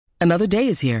Another day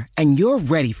is here, and you're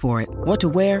ready for it. What to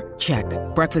wear? Check.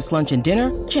 Breakfast, lunch, and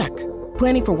dinner? Check.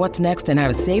 Planning for what's next and how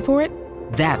to save for it?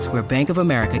 That's where Bank of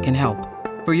America can help.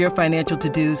 For your financial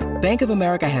to-dos, Bank of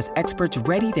America has experts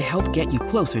ready to help get you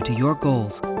closer to your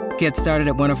goals. Get started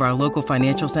at one of our local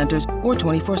financial centers or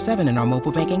 24/7 in our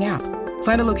mobile banking app.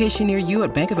 Find a location near you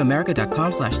at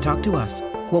bankofamerica.com/talktous.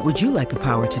 What would you like the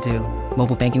power to do?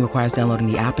 Mobile banking requires downloading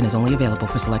the app and is only available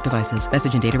for select devices.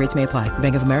 Message and data rates may apply.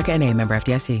 Bank of America N.A., member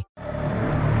FDIC.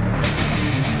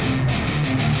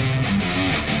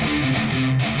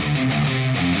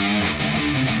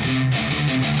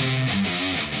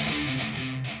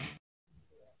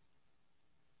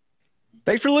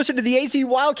 Thanks for listening to the AZ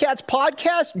Wildcats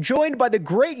podcast, joined by the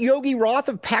great Yogi Roth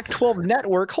of Pac-12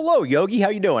 Network. Hello, Yogi. How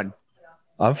you doing?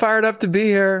 I'm fired up to be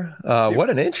here.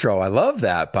 What an intro. I love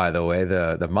that, by the way.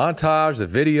 The montage, the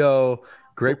video,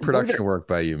 great production work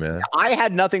by you, man. I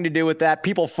had nothing to do with that.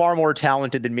 People far more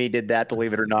talented than me did that,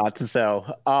 believe it or not. So,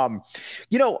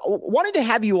 wanted to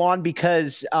have you on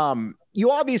because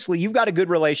you've got a good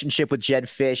relationship with Jedd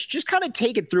Fisch. Just kind of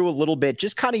take it through a little bit,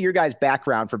 just kind of your guys'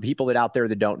 background for people that out there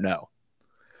that don't know.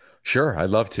 Sure, I'd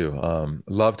love to.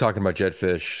 Love talking about Jedd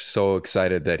Fisch. So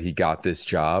excited that he got this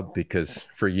job because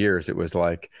for years it was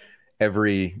like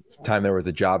every time there was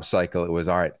a job cycle, it was,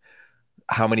 all right,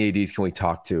 how many ADs can we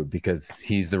talk to? Because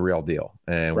he's the real deal.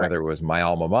 And whether it was my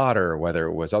alma mater, whether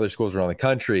it was other schools around the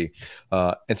country,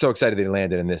 and so excited that he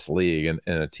landed in this league and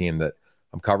a team that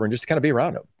I'm covering just to kind of be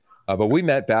around him. But we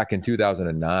met back in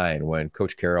 2009 when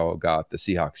Coach Carroll got the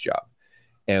Seahawks job.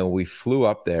 And we flew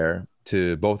up there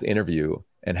to both interview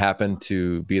and happened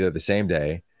to be there the same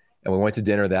day. And we went to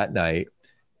dinner that night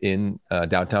in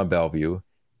downtown Bellevue.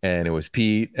 And it was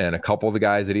Pete and a couple of the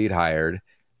guys that he'd hired.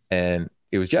 And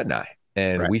it was Jedd and I.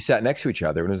 And we sat next to each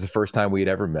other. And it was the first time we'd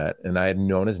ever met. And I had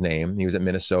known his name. He was at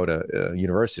Minnesota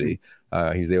University.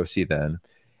 He was the OC then.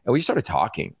 And we just started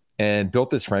talking and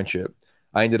built this friendship.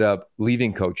 I ended up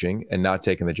leaving coaching and not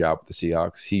taking the job with the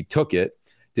Seahawks. He took it,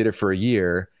 did it for a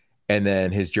year. And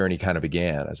then his journey kind of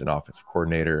began as an offensive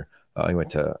coordinator. He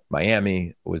went to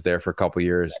Miami, was there for a couple of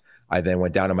years. I then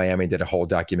went down to Miami and did a whole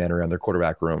documentary on their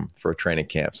quarterback room for a training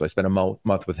camp. So I spent a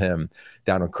month with him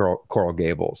down in Coral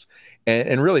Gables.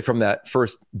 And really from that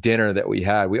first dinner that we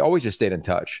had, we always just stayed in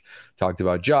touch. Talked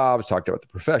about jobs, talked about the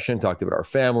profession, talked about our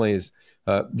families,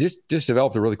 just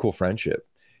developed a really cool friendship.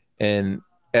 And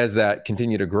as that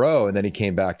continued to grow, and then he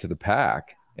came back to the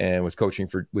Pac and was coaching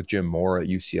with Jim Moore at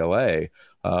UCLA,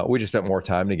 we just spent more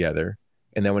time together.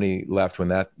 And then when he left, when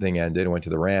that thing ended and went to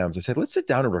the Rams, I said, let's sit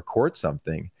down and record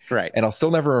something. Right. And I'll still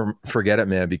never forget it,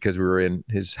 man, because we were in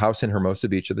his house in Hermosa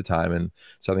Beach at the time in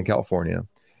Southern California.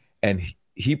 And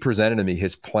he presented to me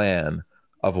his plan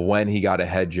of when he got a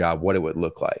head job, what it would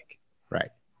look like. Right.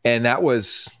 And that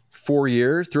was 3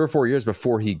 or 4 years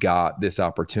before he got this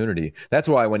opportunity. That's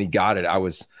why when he got it, I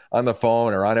was on the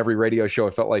phone or on every radio show,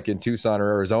 it felt like in Tucson or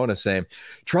Arizona saying,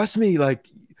 trust me, like,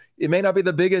 it may not be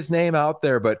the biggest name out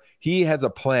there, but he has a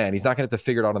plan. He's not going to have to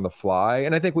figure it out on the fly.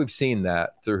 And I think we've seen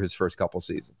that through his first couple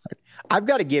seasons. I've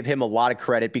got to give him a lot of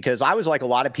credit because I was like a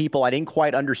lot of people. I didn't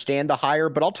quite understand the hire,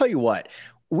 but I'll tell you what,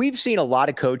 we've seen a lot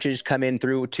of coaches come in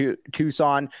through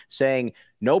Tucson saying,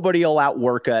 nobody will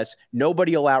outwork us.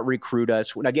 Nobody will out-recruit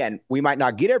us. Again, we might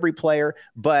not get every player,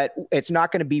 but it's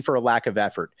not going to be for a lack of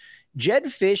effort. Jedd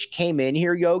Fisch came in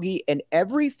here, Yogi, and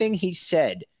everything he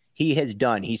said, he has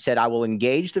done. He said, I will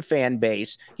engage the fan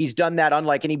base. He's done that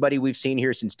unlike anybody we've seen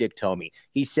here since Dick Tomey.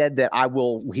 He said that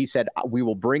we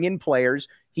will bring in players.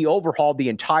 He overhauled the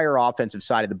entire offensive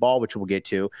side of the ball, which we'll get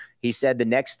to. He said the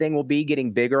next thing will be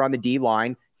getting bigger on the D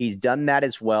line. He's done that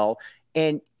as well.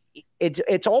 And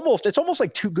it's almost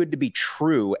like too good to be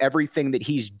true, everything that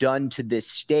he's done to this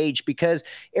stage, because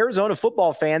Arizona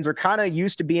football fans are kind of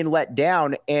used to being let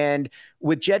down. And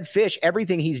with Jedd Fisch,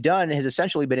 everything he's done has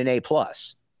essentially been an A+.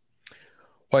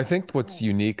 Well, I think what's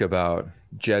unique about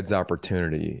Jedd's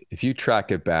opportunity, if you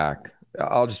track it back,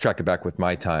 I'll just track it back with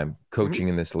my time coaching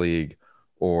in this league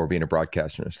or being a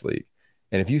broadcaster in this league.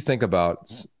 And if you think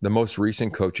about the most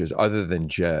recent coaches other than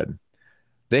Jedd,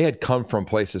 they had come from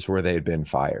places where they had been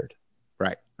fired.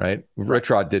 Right. Rich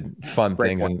Rod did fun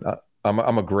things. And I'm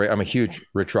a huge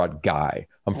Rich Rod guy.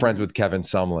 I'm friends with Kevin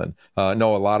Sumlin.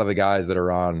 Know a lot of the guys that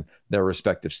are on their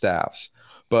respective staffs,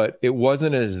 but it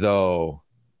wasn't as though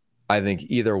I think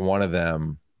either one of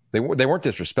them, they weren't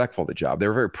disrespectful to the job. They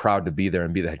were very proud to be there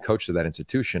and be the head coach of that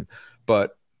institution.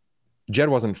 But Jedd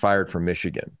wasn't fired from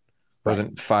Michigan,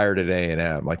 wasn't fired at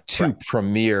A&M, like two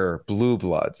premier blue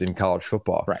bloods in college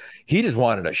football. Right. He just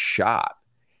wanted a shot.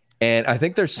 And I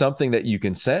think there's something that you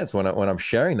can sense when I'm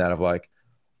sharing that of like,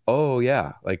 oh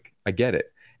yeah, like I get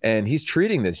it. And he's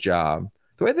treating this job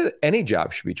the way that any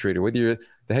job should be treated, whether you're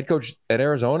the head coach at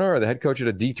Arizona or the head coach at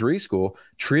a D3 school,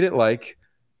 treat it like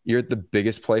you're at the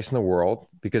biggest place in the world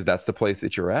because that's the place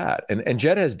that you're at. And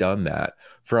Jedd has done that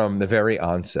from the very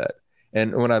onset.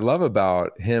 And what I love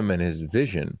about him and his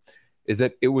vision is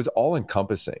that it was all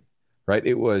encompassing, right?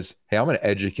 It was, hey, I'm going to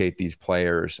educate these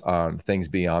players on things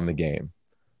beyond the game.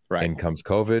 Right. In comes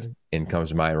COVID, in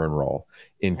comes Myron Roll,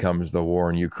 in comes the war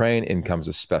in Ukraine, in comes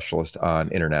a specialist on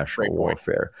international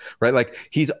warfare, right? Like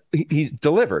he's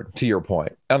delivered, to your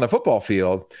point. On the football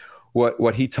field,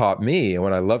 what he taught me and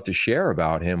what I love to share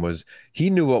about him was he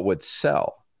knew what would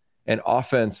sell, and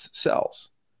offense sells.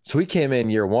 So he came in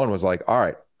year one, was like, all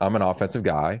right, I'm an offensive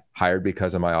guy, hired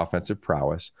because of my offensive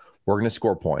prowess. We're going to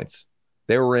score points.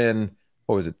 They were in,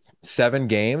 7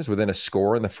 games within a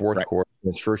score in the fourth quarter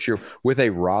his first year with a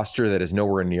roster that is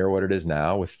nowhere near what it is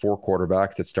now, with 4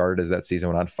 quarterbacks that started as that season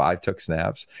went on, 5 took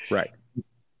snaps. Right.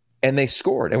 And they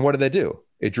scored. And what did they do?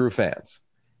 It drew fans.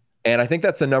 And I think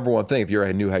that's the number one thing if you're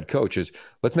a new head coach is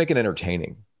let's make it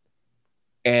entertaining.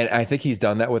 And I think he's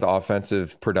done that with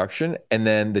offensive production. And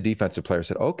then the defensive player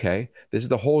said, okay, this is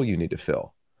the hole you need to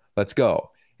fill. Let's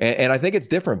go. And I think it's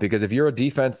different because if you're a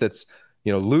defense that's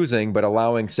losing but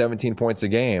allowing 17 points a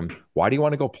game, why do you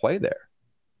want to go play there?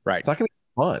 Right. It's not going to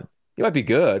be fun. You might be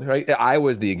good, right? I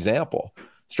was the example,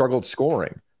 struggled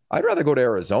scoring. I'd rather go to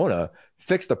Arizona,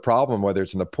 fix the problem, whether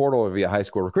it's in the portal or via high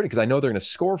school recruiting, because I know they're going to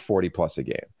score 40 plus a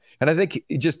game. And I think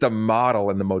just the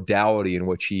model and the modality in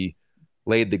which he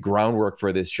laid the groundwork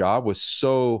for this job was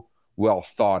so well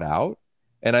thought out.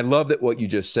 And I love that what you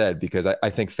just said, because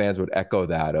I think fans would echo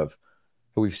that of,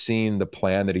 we've seen the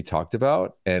plan that he talked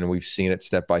about and we've seen it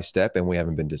step by step and we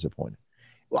haven't been disappointed.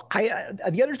 Well,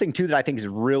 the other thing, too, that I think is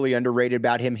really underrated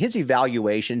about him, his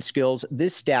evaluation skills,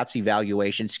 this staff's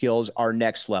evaluation skills are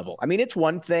next level. I mean, it's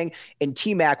one thing, and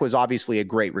T-Mac was obviously a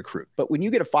great recruit. But when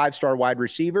you get a 5-star wide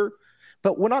receiver,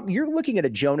 you're looking at a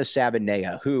Jonas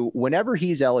Savaiinaea, who, whenever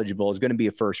he's eligible, is going to be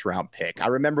a first-round pick. I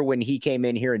remember when he came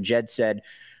in here and Jedd said,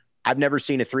 I've never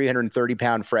seen a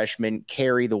 330-pound freshman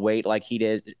carry the weight like he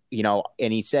did,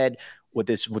 and he said,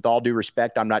 with all due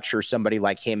respect, I'm not sure somebody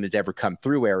like him has ever come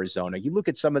through Arizona. You look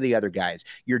at some of the other guys,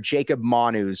 your Jacob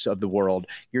Manus of the world,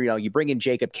 you bring in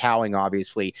Jacob Cowing,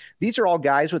 obviously. These are all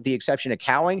guys, with the exception of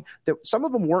Cowing, that some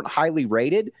of them weren't highly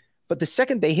rated, but the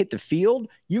second they hit the field,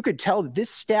 you could tell that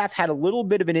this staff had a little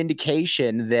bit of an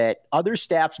indication that other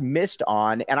staffs missed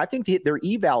on. And I think their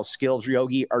eval skills,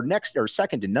 Yogi, are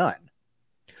second to none.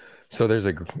 So there's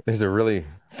a really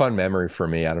fun memory for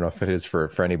me. I don't know if it is for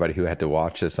anybody who had to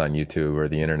watch this on YouTube or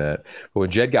the internet. But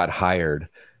when Jedd got hired,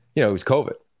 it was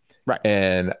COVID. Right.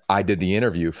 And I did the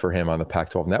interview for him on the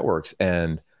Pac-12 networks.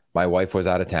 And my wife was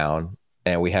out of town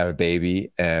and we have a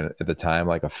baby. And at the time,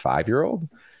 like a 5-year-old.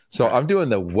 So I'm doing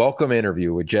the welcome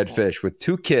interview with Jedd Fisch with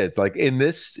 2 kids, like in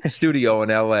this studio in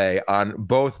LA on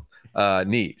both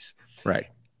knees. Right.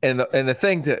 And the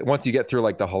thing once you get through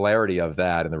like the hilarity of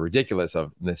that and the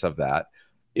ridiculousness of that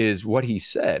is what he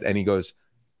said. And he goes,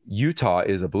 Utah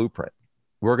is a blueprint.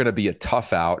 We're going to be a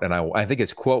tough out. And I think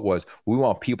his quote was, we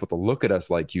want people to look at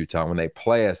us like Utah. When they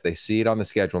play us, they see it on the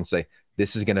schedule and say,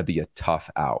 this is going to be a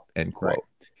tough out, end quote.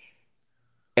 Right.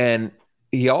 And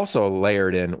he also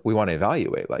layered in, we want to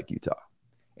evaluate like Utah.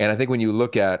 And I think when you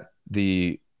look at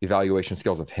the evaluation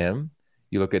skills of him,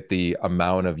 you look at the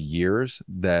amount of years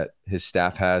that his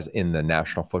staff has in the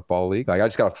National Football League. Like I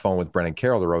just got off the phone with Brennan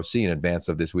Carroll, their OC, in advance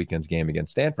of this weekend's game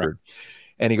against Stanford. Right.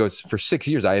 And he goes, for 6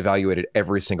 years, I evaluated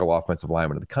every single offensive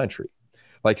lineman in the country.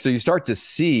 Like, so you start to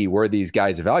see where these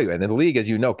guys evaluate. And the league, as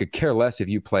you know, could care less if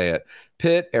you play at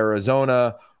Pitt,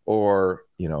 Arizona, or,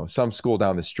 some school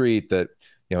down the street that,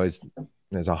 there's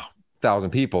 1,000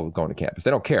 people going to campus.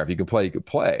 They don't care. If you can play, you could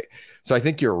play. So I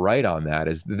think you're right on that,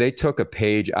 is they took a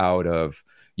page out of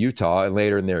Utah and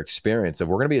later in their experience of,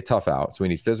 we're going to be a tough out. So we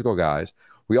need physical guys.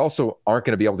 We also aren't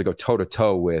going to be able to go toe to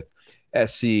toe with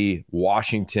SC,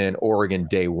 Washington, Oregon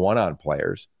day one on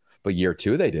players. But year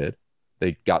 2, they did.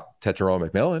 They got Tetairoa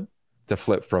McMillan to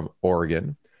flip from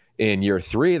Oregon. In year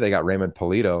 3, they got Raymond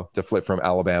Polito to flip from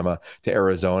Alabama to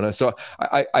Arizona. So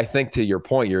I think, to your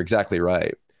point, you're exactly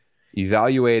right.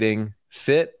 Evaluating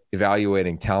fit,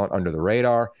 evaluating talent under the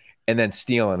radar, and then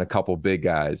stealing a couple big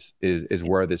guys is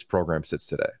where this program sits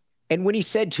today. And when he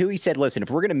said, listen, if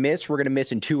we're going to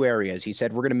miss in 2 areas. He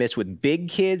said, we're going to miss with big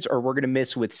kids or we're going to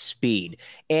miss with speed.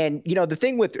 And, the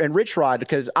thing and Rich Rod,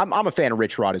 because I'm a fan of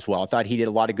Rich Rod as well. I thought he did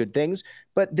a lot of good things,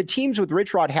 but the teams with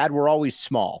Rich Rod were always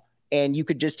small. And you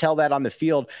could just tell that on the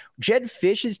field. Jedd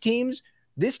Fisch's teams,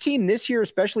 this team this year,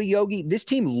 especially Yogi, this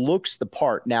team looks the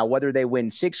part. Now, whether they win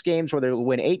 6 games, whether they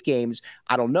win 8 games,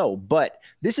 I don't know. But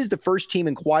this is the first team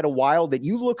in quite a while that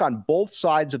you look on both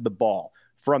sides of the ball,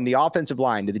 from the offensive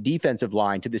line to the defensive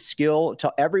line to the skill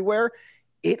to everywhere,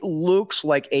 it looks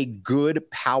like a good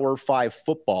Power 5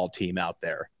 football team out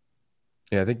there.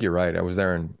 Yeah, I think you're right. I was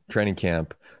there in training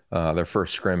camp, their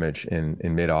first scrimmage in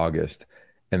mid-August,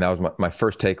 and that was my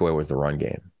first takeaway was the run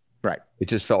game. Right. It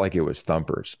just felt like it was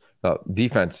thumpers.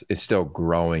 Defense is still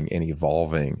growing and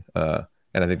evolving, and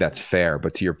I think that's fair.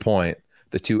 But to your point,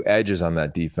 the two edges on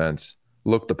that defense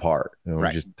look the part. We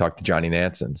just talked to Johnny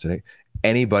Nansen. So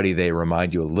anybody they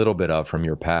remind you a little bit of from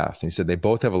your past. And he said they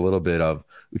both have a little bit of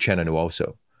Uchenna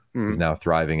Nwosu, who's now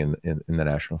thriving in the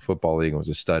National Football League and was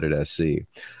a stud at SC. I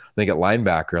think at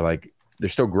linebacker, like they're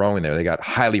still growing there. They got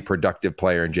highly productive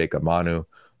player in Jacob Manu.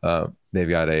 They've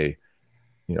got a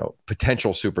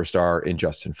potential superstar in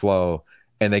Justin Flo,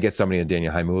 and they get somebody in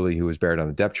Daniel Haimuli who was buried on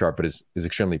the depth chart, but is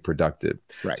extremely productive.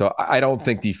 Right. So I don't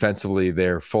think defensively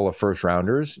they're full of first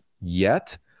rounders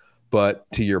yet, but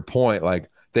to your point, like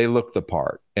they look the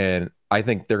part, and I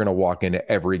think they're going to walk into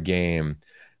every game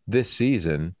this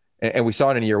season. And we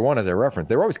saw it in year one, as I referenced,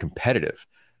 they were always competitive.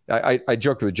 I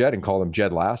joked with Jedd and called him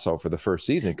Jedd Lasso for the first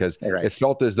season because it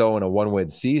felt as though in a one-win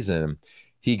season,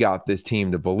 he got this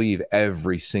team to believe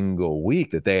every single week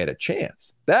that they had a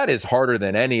chance. That is harder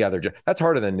than any other job. That's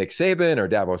harder than Nick Saban or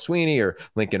Dabo Sweeney or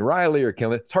Lincoln Riley or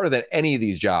killing it. It's harder than any of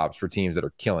these jobs for teams that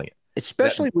are killing it.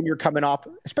 Especially when you're coming off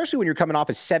a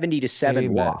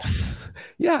 70-7 loss.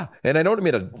 Yeah. And I don't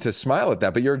mean to smile at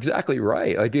that, but you're exactly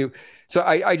right. So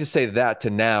I just say that to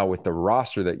now with the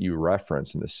roster that you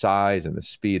referenced and the size and the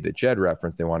speed that Jedd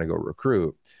referenced, they want to go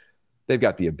recruit. They've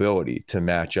got the ability to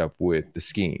match up with the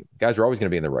scheme. Guys are always going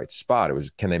to be in the right spot. It was,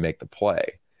 can they make the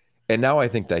play? And now I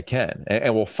think they can.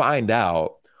 And we'll find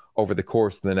out over the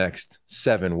course of the next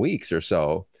 7 weeks or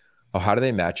so, how do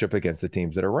they match up against the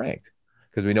teams that are ranked?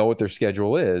 Because we know what their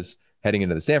schedule is heading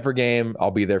into the Stanford game.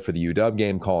 I'll be there for the UW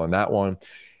game, calling that one.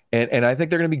 And I think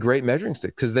they're going to be great measuring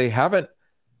sticks because they haven't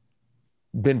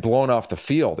been blown off the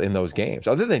field in those games.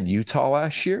 Other than Utah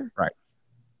last year, right?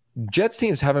 Jets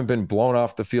teams haven't been blown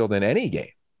off the field in any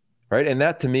game, right? And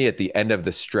that, to me, at the end of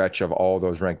the stretch of all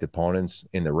those ranked opponents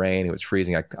in the rain, it was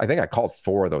freezing. I think I called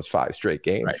 4 of those 5 straight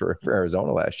games for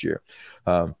Arizona last year.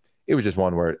 It was just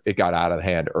one where it got out of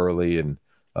hand early, and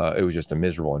it was just a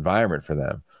miserable environment for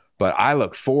them. But I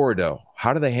look forward to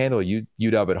how do they handle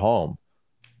UW at home,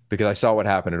 because I saw what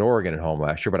happened at Oregon at home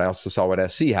last year, but I also saw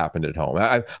what SC happened at home.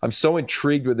 I'm so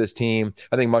intrigued with this team.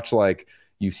 I think much like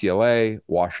UCLA,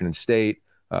 Washington State,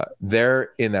 they're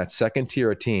in that second tier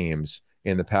of teams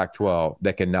in the Pac-12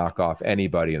 that can knock off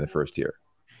anybody in the first tier.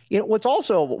 What's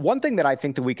also one thing that I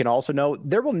think that we can also know,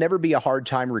 there will never be a hard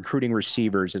time recruiting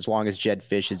receivers as long as Jedd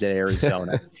Fisch is at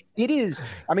Arizona. It is.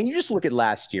 I mean, you just look at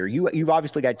last year. You've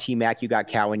obviously got T-Mac, you got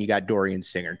Cowan, you got Dorian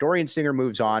Singer. Dorian Singer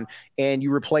moves on, and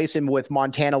you replace him with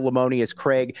Montana Lamonius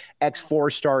Craig,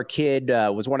 ex-4-star kid,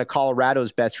 was one of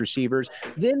Colorado's best receivers.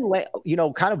 Then,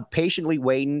 kind of patiently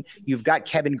waiting, you've got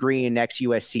Kevin Green, an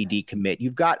ex-USC decommit.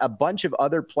 You've got a bunch of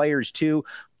other players too,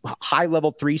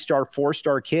 high-level 3-star,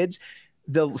 4-star kids.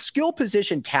 The skill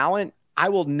position talent, I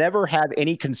will never have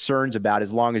any concerns about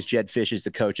as long as Jedd Fisch is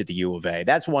the coach at the U of A.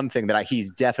 That's one thing that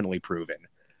he's definitely proven.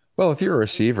 Well, if you're a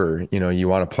receiver, you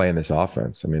want to play in this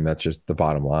offense. I mean, that's just the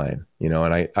bottom line,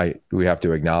 and we have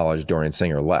to acknowledge Dorian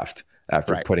Singer left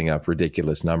after putting up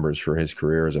ridiculous numbers for his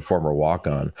career as a former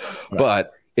walk-on. Right.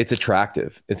 But it's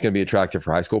attractive. It's going to be attractive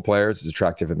for high school players. It's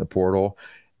attractive in the portal.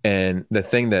 And the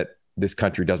thing that this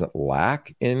country doesn't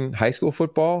lack in high school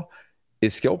football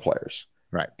is skill players.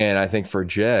 Right. And I think for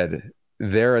Jedd,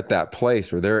 they're at that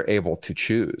place where they're able to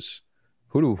choose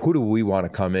who do we want to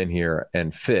come in here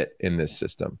and fit in this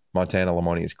system. Montana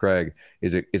Lamonius Craig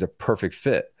is a perfect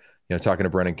fit. Talking to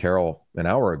Brennan Carroll an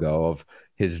hour ago of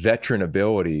his veteran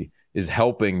ability is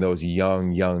helping those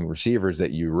young receivers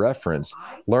that you referenced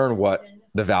learn what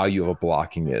the value of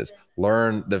blocking is,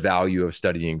 learn the value of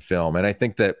studying film. And I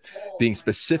think that being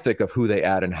specific of who they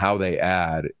add and how they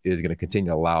add is going to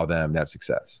continue to allow them to have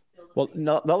success. Well,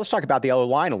 no, let's talk about the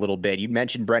O-line a little bit. You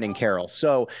mentioned Brennan Carroll.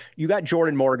 So you got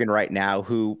Jordan Morgan right now,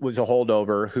 who was a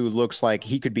holdover, who looks like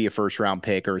he could be a first-round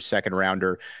pick or a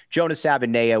second-rounder. Jonas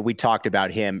Savanea, we talked about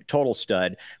him, total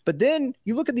stud. But then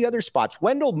you look at the other spots.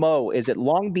 Wendell Moe is at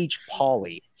Long Beach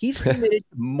Poly. He's committed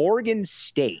to Morgan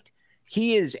State.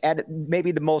 He is at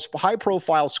maybe the most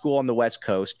high-profile school on the West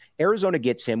Coast. Arizona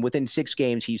gets him. Within 6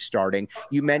 games, he's starting.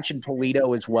 You mentioned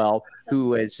Polito as well,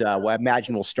 who is, I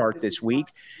imagine will start this week.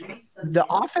 The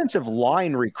offensive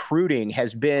line recruiting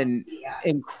has been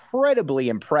incredibly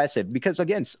impressive because,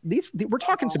 again, we're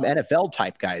talking some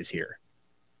NFL-type guys here.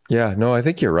 Yeah, no, I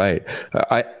think you're right.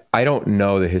 I don't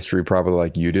know the history probably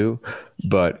like you do,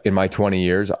 but in my 20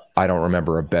 years, I don't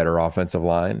remember a better offensive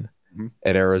line.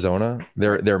 at Arizona.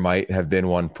 There might have been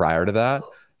one prior to that,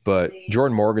 but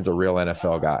Jordan Morgan's a real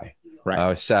NFL guy. Right.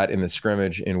 I sat in the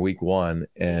scrimmage in week 1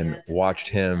 and watched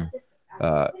him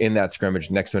in that scrimmage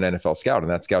next to an NFL scout. And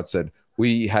that scout said,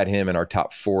 we had him in our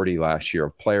top 40 last year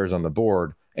of players on the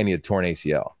board, and he had torn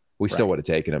ACL. We still would have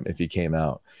taken him if he came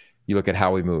out. You look at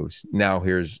how he moves. Now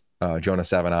here's Jonah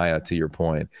Savanaya, to your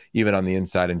point, even on the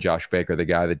inside, and Josh Baker, the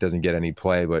guy that doesn't get any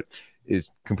play, but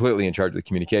is completely in charge of the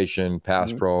communication,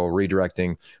 pass pro,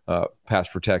 redirecting, pass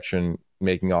protection,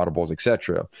 making audibles,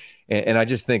 etc. And I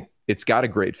just think it's got a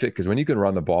great fit, because when you can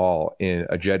run the ball in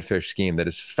a Jedd Fisch scheme that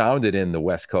is founded in the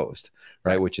West Coast,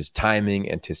 right, which is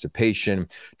timing, anticipation,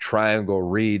 triangle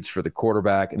reads for the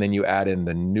quarterback, and then you add in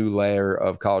the new layer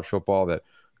of college football that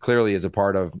clearly is a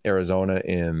part of Arizona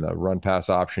in the run pass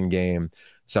option game,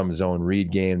 some zone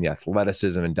read game, the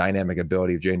athleticism and dynamic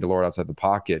ability of Jane Delord outside the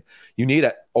pocket. You need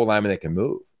an O-lineman that can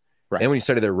move. Right. And when you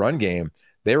study their run game,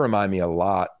 they remind me a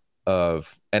lot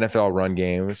of NFL run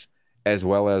games, as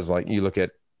well as, like, you look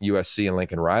at USC and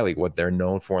Lincoln Riley, what they're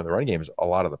known for in the run game is a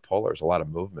lot of the pullers, a lot of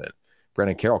movement.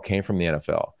 Brendan Carroll came from the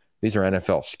NFL. These are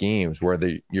NFL schemes where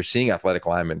you're seeing athletic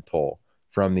linemen pull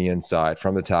from the inside,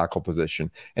 from the tackle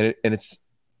position. And it's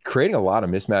creating a lot of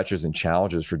mismatches and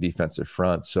challenges for defensive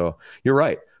fronts. So you're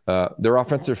right. Their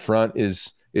offensive front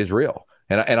is real.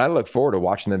 And I look forward to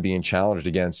watching them being challenged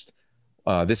against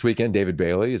this weekend. David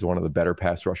Bailey is one of the better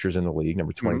pass rushers in the league,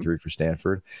 number 23 for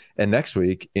Stanford. And next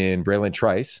week in Braylon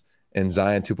Trice and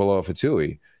Zion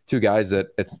Tupelo-Fatui, two guys that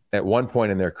at one point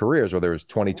in their careers, whether it was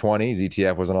 2020,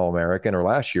 ZTF was an All-American, or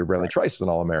last year, Braylon Trice was an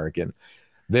All-American,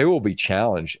 they will be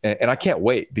challenged. And I can't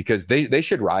wait, because they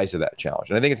should rise to that challenge.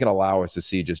 And I think it's going to allow us to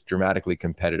see just dramatically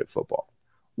competitive football.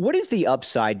 What is the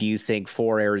upside, do you think,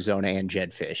 for Arizona and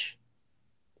Jedd Fisch?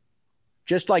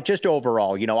 Just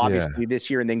overall, obviously this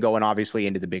year, and then going obviously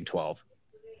into the Big 12.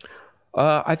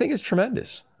 I think it's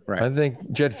tremendous. Right. I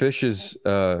think Jedd Fisch has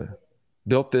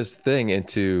built this thing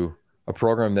into a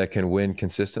program that can win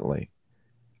consistently.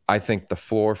 I think the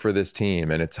floor for this team,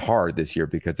 and it's hard this year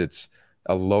because it's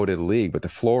a loaded league, but the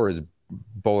floor is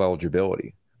bowl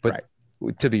eligibility. But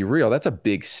to be real, that's a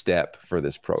big step for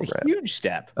this program. It's a huge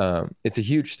step. It's a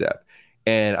huge step.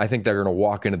 And I think they're going to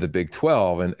walk into the Big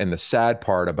 12. And the sad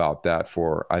part about that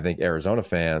for, I think, Arizona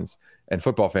fans and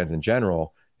football fans in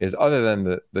general is, other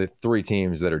than the 3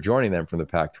 teams that are joining them from the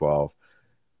Pac-12,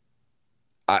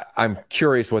 I'm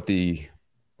curious what the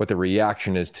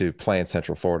reaction is to playing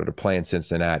Central Florida, to playing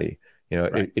Cincinnati.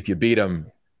 If you beat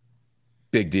them,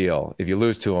 big deal. If you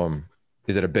lose to them,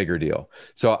 is it a bigger deal?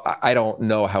 So I don't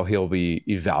know how he'll be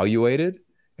evaluated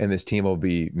and this team will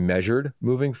be measured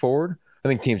moving forward. I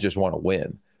think teams just want to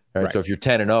win. Right? So if you're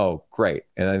 10-0, great.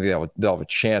 And I think they'll have a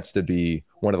chance to be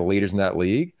one of the leaders in that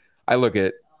league. I look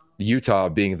at Utah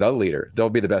being the leader. They'll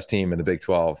be the best team in the Big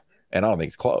 12, and I don't think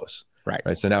it's close.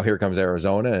 Right. So now here comes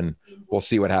Arizona, and we'll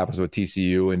see what happens with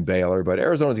TCU and Baylor. But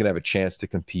Arizona's going to have a chance to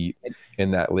compete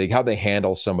in that league. How they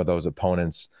handle some of those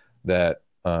opponents that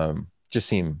just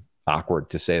seem awkward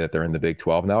to say that they're in the Big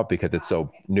 12 now because it's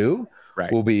so new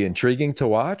will be intriguing to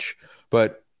watch.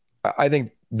 But I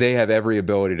think they have every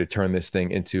ability to turn this thing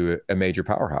into a major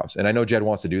powerhouse. And I know Jedd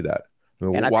wants to do that. I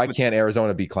mean, why can't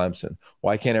Arizona be Clemson?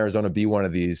 Why can't Arizona be one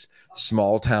of these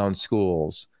small town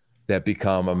schools that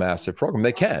become a massive program?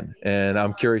 They can. And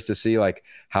I'm curious to see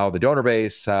how the donor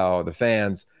base, how the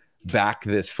fans back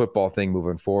this football thing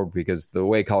moving forward, because the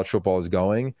way college football is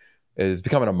going is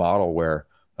becoming a model where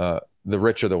the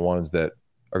rich are the ones that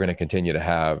are going to continue to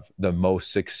have the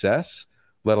most success,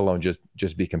 let alone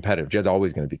just be competitive. Jedd's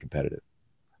always going to be competitive.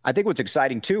 I think what's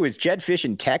exciting too is Jedd Fisch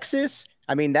in Texas.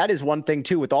 I mean, that is one thing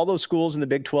too, with all those schools in the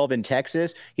Big 12 in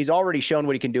Texas. He's already shown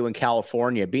what he can do in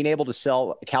California. Being able to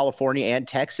sell California and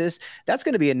Texas, that's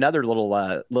going to be another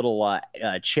little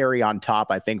cherry on top,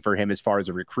 I think, for him as far as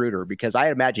a recruiter, because I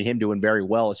imagine him doing very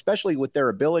well, especially with their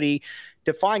ability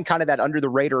to find kind of that under the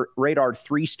radar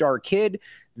 3-star kid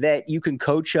that you can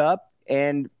coach up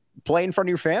and play in front of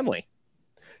your family.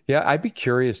 Yeah, I'd be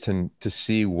curious to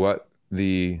see what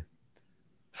the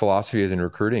philosophy is in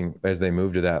recruiting as they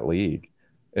move to that league.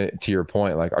 To your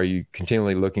point, are you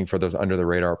continually looking for those under the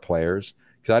radar players?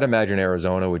 Because I'd imagine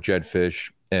Arizona with Jedd Fisch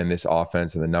and this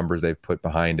offense and the numbers they've put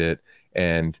behind it,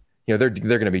 and they're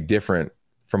going to be different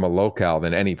from a locale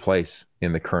than any place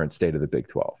in the current state of the Big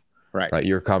 12. Right.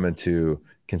 You're coming to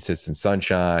consistent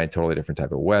sunshine, totally different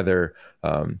type of weather.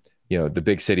 The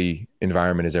big city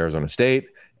environment is Arizona State,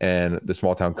 and the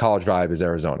small town college vibe is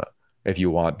Arizona. If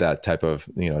you want that type of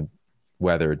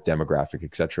weather, demographic,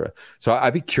 etc. So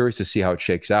I'd be curious to see how it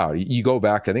shakes out. You go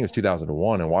back to, I think it was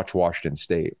 2001, and watch Washington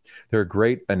State. They're a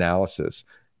great analysis.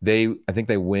 I think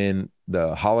they win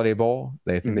the Holiday Bowl.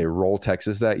 I think they roll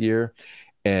Texas that year.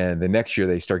 And the next year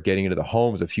they start getting into the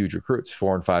homes of huge recruits,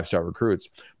 4 and 5 star recruits,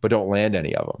 but don't land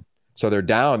any of them. So they're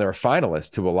down, they're a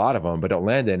finalist to a lot of them, but don't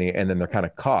land any. And then they're kind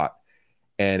of caught.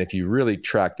 And if you really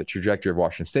track the trajectory of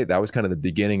Washington State, that was kind of the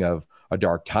beginning of a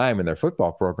dark time in their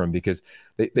football program, because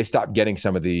they stopped getting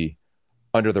some of the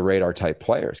under the radar type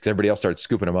players because everybody else started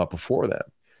scooping them up before them.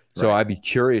 So I'd be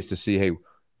curious to see, hey,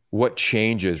 what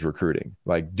changes recruiting?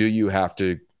 Like, do you have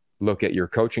to look at your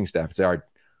coaching staff and say, all right,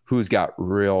 who's got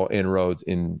real inroads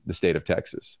in the state of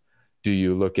Texas? Do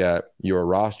you look at your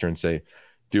roster and say,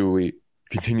 do we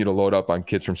continue to load up on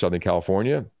kids from Southern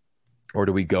California, or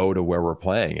do we go to where we're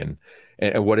playing?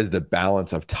 And what is the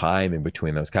balance of time in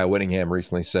between those? Kyle Whittingham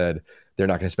recently said they're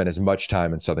not going to spend as much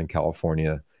time in Southern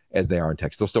California as they are in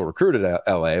Texas. They'll still recruit at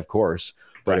LA, of course,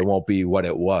 but it won't be what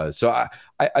it was. So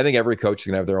I think every coach is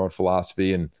going to have their own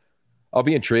philosophy, and I'll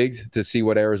be intrigued to see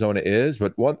what Arizona is.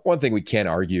 But one thing we can't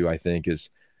argue, I think, is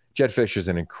Jedd Fisch is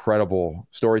an incredible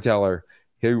storyteller.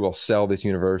 He will sell this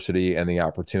university and the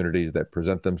opportunities that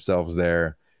present themselves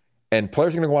there. And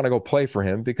players are going to want to go play for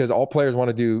him, because all players want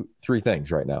to do 3 things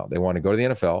right now. They want to go to the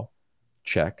NFL,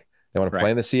 check. They want to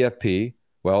play in the CFP.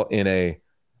 Well,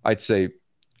 I'd say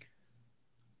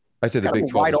the Big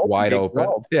 12 is wide open.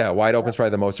 Yeah, wide open is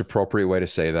probably the most appropriate way to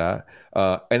say that.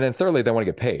 And then thirdly, they want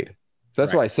to get paid. So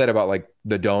that's what I said about like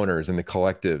the donors and the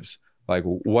collectives. Like,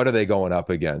 what are they going up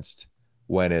against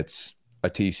when it's a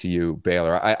TCU,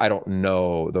 Baylor? I don't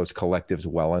know those collectives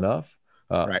well enough.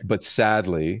 But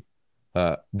sadly,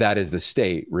 that is the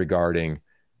state regarding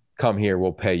come here,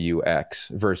 we'll pay you X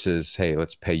versus, hey,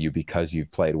 let's pay you because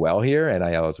you've played well here.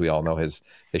 NIL, as we all know, has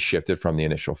shifted from the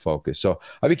initial focus. So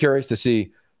I'd be curious to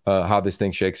see how this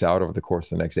thing shakes out over the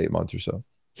course of the next 8 months or so.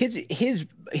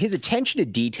 His attention to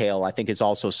detail, I think, is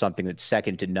also something that's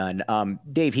second to none.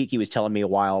 Dave Hickey was telling me a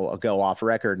while ago off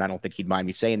record, and I don't think he'd mind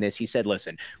me saying this. He said,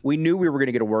 listen, we knew we were going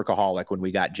to get a workaholic when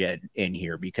we got Jedd in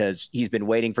here because he's been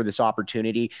waiting for this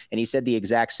opportunity. And he said the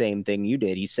exact same thing you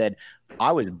did. He said,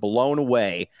 I was blown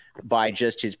away by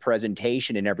just his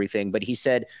presentation and everything. But he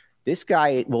said, this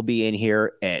guy will be in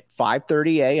here at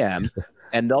 5:30 a.m.,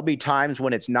 and there'll be times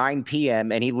when it's 9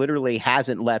 p.m. and he literally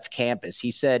hasn't left campus.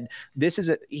 He said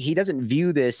he doesn't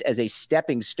view this as a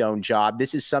stepping stone job.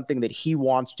 This is something that he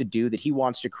wants to do, that he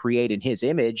wants to create in his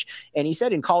image. And he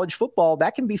said in college football,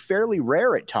 that can be fairly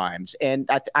rare at times. And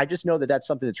I just know that that's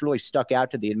something that's really stuck out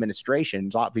to the administration.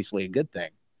 It's obviously a good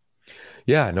thing.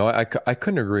 Yeah, no, I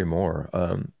couldn't agree more.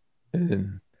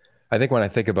 And I think when I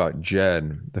think about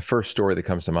Jedd, the first story that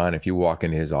comes to mind, if you walk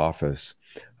into his office,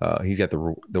 he's got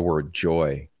the word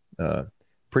joy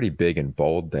pretty big and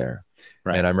bold there.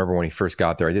 Right. And I remember when he first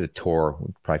got there, I did a tour,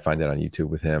 we'll probably find it on YouTube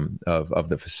with him, of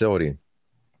the facility.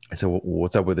 I said, well,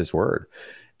 what's up with this word?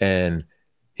 And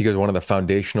he goes, one of the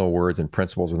foundational words and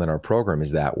principles within our program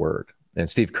is that word. And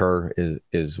Steve Kerr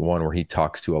is one where he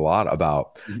talks to a lot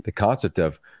about the concept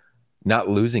of not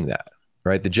losing that.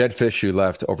 Right. The Jedd Fisch who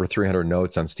left over 300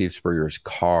 notes on Steve Spurrier's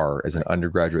car as an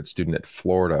undergraduate student at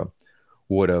Florida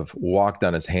would have walked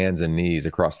on his hands and knees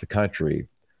across the country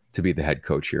to be the head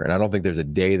coach here. And I don't think there's a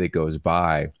day that goes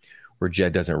by where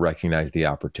Jedd doesn't recognize the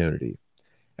opportunity.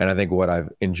 And I think what I've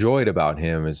enjoyed about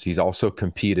him is he's also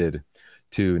competed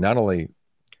to not only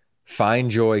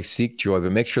find joy, seek joy,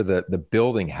 but make sure that the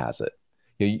building has it.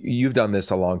 You've done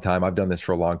this a long time. I've done this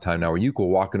for a long time now, where you can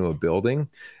walk into a building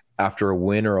after a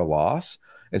win or a loss,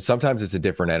 and sometimes it's a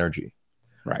different energy.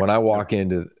 Right. When I walk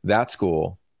into that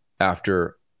school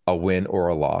after a win or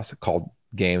a loss, called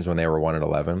games when they were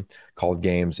 1-11, called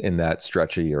games in that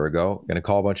stretch a year ago, going to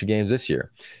call a bunch of games this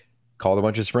year, called a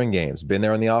bunch of spring games, been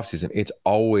there in the offseason. It's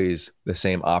always the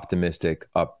same optimistic,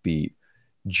 upbeat,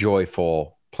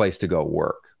 joyful place to go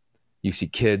work. You see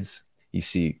kids, you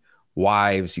see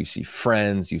wives, you see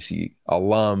friends, you see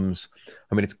alums.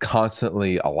 I mean, it's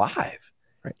constantly alive.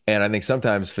 Right. And I think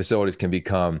sometimes facilities can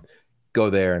become, go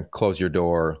there and close your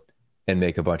door and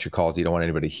make a bunch of calls you don't want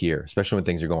anybody to hear, especially when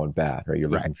things are going bad, right? You're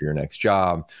looking for your next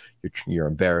job. You're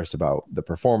embarrassed about the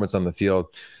performance on the field.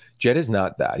 Jedd is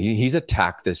not that. He's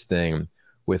attacked this thing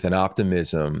with an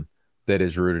optimism that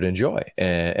is rooted in joy.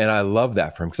 And I love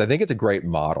that for him, because I think it's a great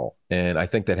model. And I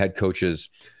think that head coaches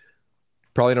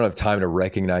probably don't have time to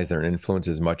recognize their influence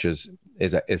as much as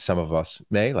some of us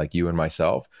may, like you and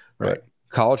myself. Right. But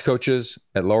college coaches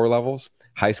at lower levels,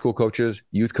 high school coaches,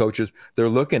 youth coaches, they're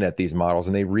looking at these models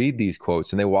and they read these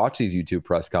quotes and they watch these YouTube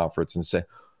press conferences and say,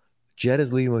 Jedd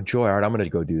is leading with joy. All right, I'm going to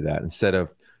go do that instead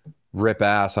of rip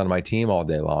ass on my team all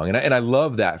day long. And I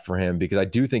love that for him, because I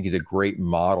do think he's a great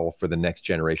model for the next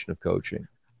generation of coaching.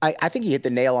 I think you hit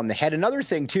the nail on the head. Another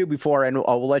thing too, before, and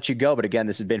we'll let you go, but again,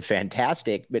 this has been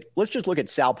fantastic, but let's just look at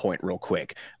Sal Point real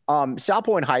quick. Sal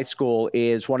Point High School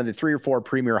is one of the 3 or 4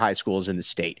 premier high schools in the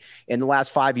state. In the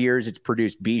last 5 years, it's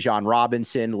produced Bijan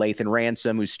Robinson, Lathan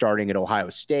Ransom, who's starting at Ohio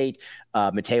State,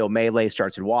 Mateo Melee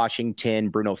starts at Washington,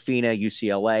 Bruno Fina,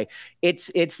 UCLA.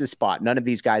 It's the spot. None of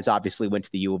these guys obviously went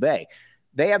to the U of A.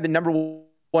 They have the number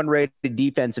 1 rated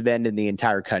defensive end in the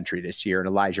entire country this year, in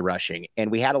Elijah Rushing. And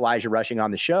we had Elijah Rushing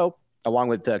on the show, along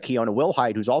with Keona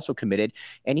Wilhite, who's also committed.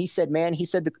 And he said,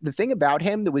 the thing about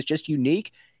him that was just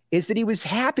unique is that he was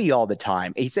happy all the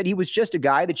time. He said he was just a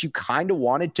guy that you kind of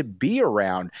wanted to be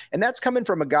around. And that's coming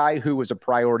from a guy who was a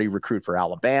priority recruit for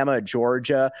Alabama,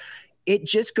 Georgia. It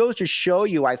just goes to show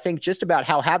you, I think, just about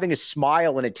how having a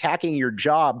smile and attacking your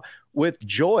job with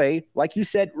joy, like you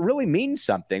said, really means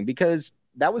something, because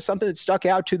that was something that stuck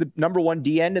out to the number 1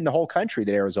 D end in the whole country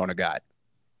that Arizona got.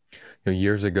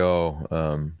 Years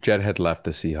ago, Jedd had left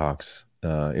the Seahawks.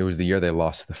 It was the year they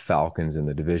lost the Falcons in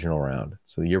the divisional round.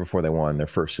 So the year before they won their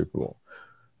first Super Bowl,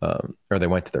 or they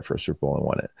went to their first Super Bowl and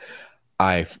won it.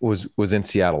 I was in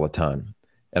Seattle a ton,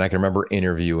 and I can remember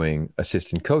interviewing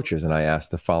assistant coaches, and I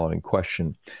asked the following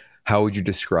question: how would you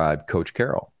describe Coach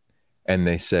Carroll? And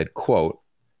they said, quote,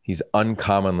 "He's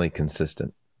uncommonly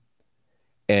consistent."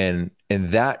 And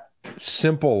that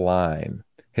simple line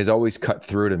has always cut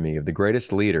through to me of the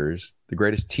greatest leaders, the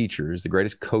greatest teachers, the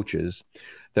greatest coaches.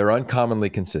 They're uncommonly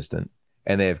consistent,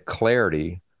 and they have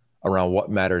clarity around what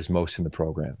matters most in the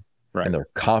program. Right. And they're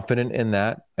confident in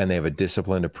that, and they have a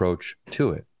disciplined approach to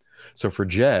it. So for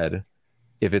Jedd,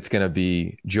 if it's going to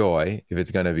be joy, if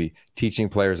it's going to be teaching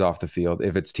players off the field,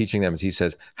 if it's teaching them, as he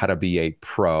says, how to be a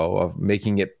pro, of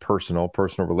making it personal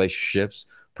relationships,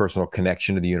 personal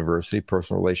connection to the university,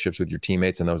 personal relationships with your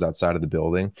teammates and those outside of the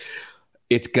building,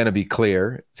 it's going to be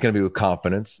clear, it's going to be with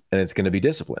confidence, and it's going to be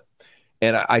discipline.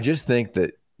 And I just think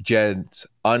that Jedd's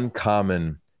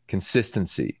uncommon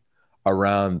consistency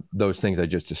around those things I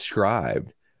just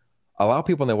described allow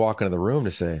people when they walk into the room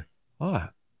to say, oh,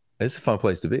 this is a fun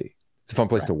place to be. It's a fun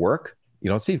place to work. You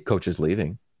don't see coaches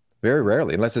leaving very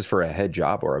rarely, unless it's for a head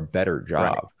job or a better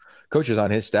job. Right. Coaches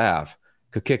on his staff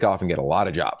could kick off and get a lot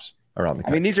of jobs around the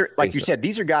country. I mean, these are, like you said,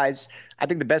 these are guys, I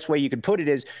think the best way you can put it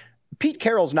is Pete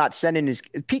Carroll's not sending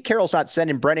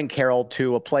Brennan Carroll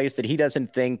to a place that he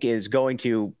doesn't think is going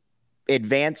to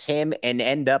advance him and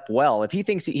end up well. If he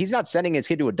thinks he's not sending his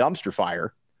kid to a dumpster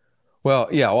fire. Well,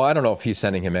 yeah. Well, I don't know if he's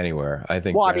sending him anywhere. I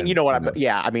think. Well, Brennan, I mean, you know what?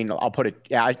 I'll put it.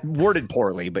 Yeah, I worded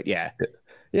poorly, but yeah.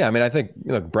 Yeah, I mean, I think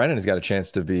Brennan has got a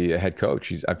chance to be a head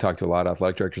coach. I've talked to a lot of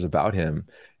athletic directors about him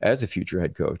as a future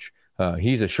head coach.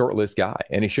 He's a short list guy,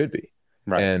 and he should be.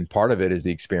 Right. And part of it is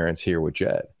the experience here with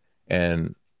Jedd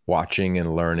and watching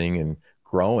and learning and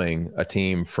growing a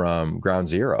team from ground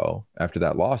zero after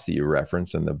that loss that you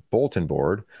referenced, and the bulletin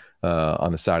board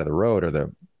on the side of the road, or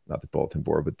not the bulletin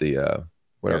board, but the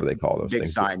whatever they call those big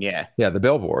things. Sign, yeah, the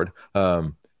billboard,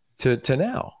 to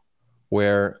now,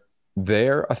 where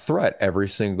they're a threat every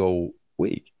single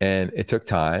week. And it took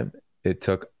time, it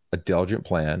took a diligent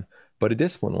plan, but a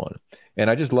disciplined one. And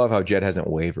I just love how Jedd hasn't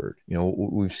wavered.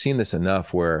 We've seen this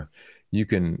enough where you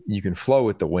can flow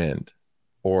with the wind,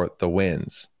 or the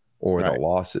wins, or the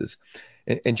losses.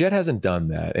 And Jedd hasn't done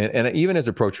that. And even his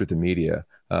approach with the media,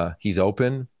 he's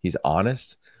open, he's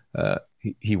honest,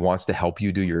 he wants to help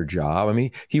you do your job. I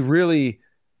mean, he really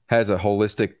has a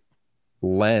holistic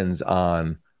lens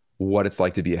on what it's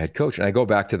like to be a head coach. And I go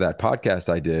back to that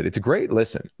podcast I did. It's a great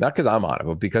listen, not because I'm on it,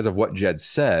 but because of what Jedd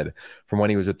said from when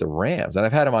he was with the Rams. And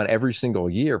I've had him on every single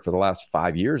year for the last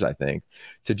 5 years, I think,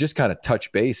 to just kind of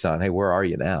touch base on, hey, where are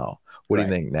you now? What do you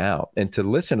think now? And to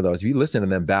listen to those, if you listen to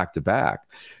them back to back,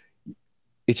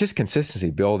 it's just consistency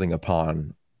building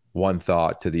upon one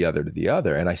thought to the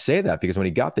other. And I say that because when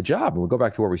he got the job, and we'll go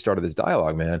back to where we started this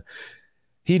dialogue, man,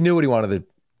 he knew what he wanted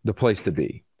the place to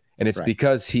be. And it's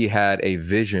because he had a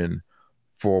vision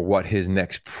for what his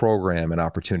next program and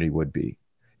opportunity would be.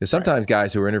 Because sometimes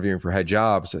guys who are interviewing for head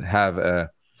jobs have a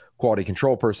quality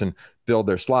control person build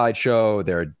their slideshow,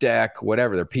 their deck,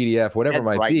 whatever, their PDF, whatever it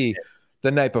might be, the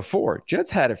night before.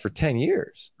 Jedd's had it for 10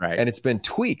 years. Right. And it's been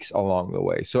tweaks along the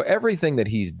way. So everything that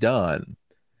he's done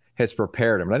has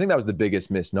prepared him. And I think that was the biggest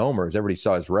misnomer, is everybody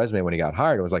saw his resume when he got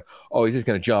hired. It was like, oh, he's just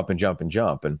going to jump and jump and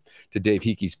jump. And to Dave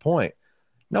Hickey's point,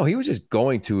 no, he was just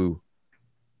going to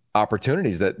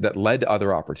opportunities that led to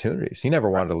other opportunities. He never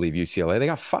wanted to leave UCLA. They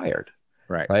got fired.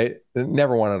 Right.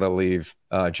 Never wanted to leave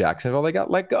Jacksonville. They got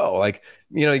let go. Like,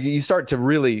 you start to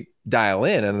really dial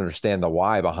in and understand the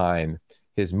why behind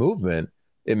his movement.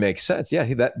 It makes sense.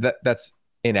 Yeah, that's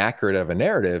inaccurate of a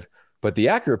narrative, But the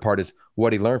accurate part is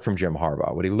what he learned from Jim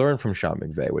Harbaugh, what he learned from Sean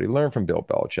McVay, what he learned from Bill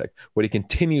Belichick, what he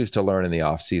continues to learn in the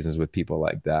off seasons with people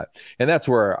like that. And that's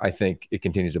where I think it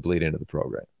continues to bleed into the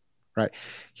program. Right.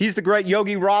 He's the great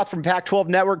Yogi Roth from Pac-12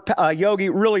 Network. Yogi,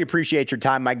 really appreciate your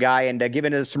time, my guy, and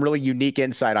giving us some really unique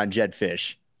insight on Jedd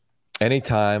Fisch.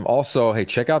 Anytime. Also, hey,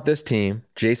 check out this team.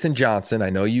 Jason Johnson. I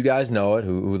know you guys know it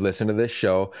who listen to this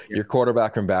show. Yep. Your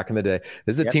quarterback from back in the day.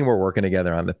 This is a team we're working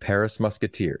together on, the Paris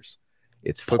Musketeers.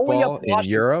 It's football in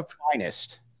Europe.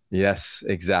 Finest. Yes,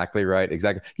 exactly right.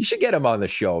 Exactly. You should get him on the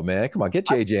show, man. Come on, get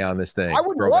JJ on this thing. I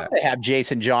would love to have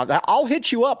Jason Johnson. I'll hit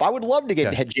you up. I would love to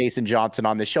get Jason Johnson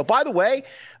on this show. By the way,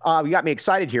 you got me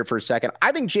excited here for a second.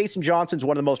 I think Jason Johnson's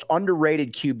one of the most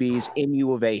underrated QBs in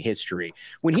U of A history.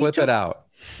 Clip it out.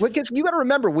 Because you got to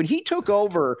remember, when he took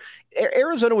over,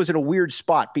 Arizona was in a weird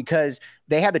spot because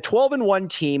they had the 12-1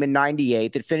 team in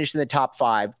 98 that finished in the top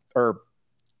 5,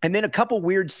 and then a couple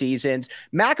weird seasons.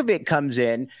 Makovic comes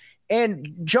in.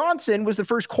 And Johnson was the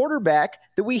first quarterback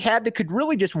that we had that could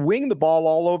really just wing the ball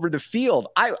all over the field.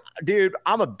 I'm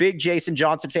a big Jason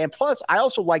Johnson fan. Plus, I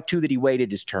also like, too, that he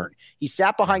waited his turn. He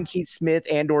sat behind Keith Smith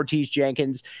and Ortiz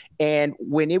Jenkins. And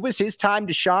when it was his time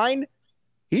to shine,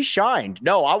 he shined.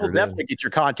 No, I will definitely get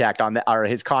your contact on that, or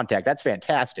his contact. That's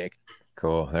fantastic.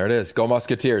 Cool. There it is. Go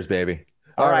Musketeers, baby.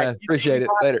 All right. Man. Appreciate it.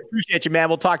 Later. Appreciate you, man.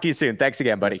 We'll talk to you soon. Thanks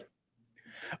again, buddy.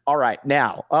 All right,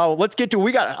 now let's get to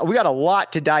we got a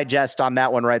lot to digest on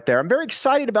that one right there. I'm very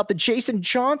excited about the Jason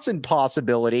Johnson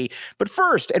possibility, but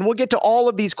first, and we'll get to all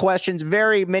of these questions,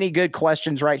 very many good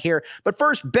questions right here. But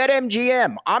first,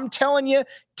 BetMGM. I'm telling you,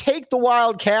 take the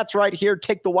Wildcats right here.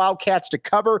 Take the Wildcats to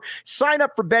cover. Sign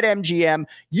up for BetMGM.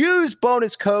 Use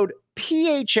bonus code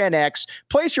PHNX.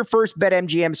 Place your first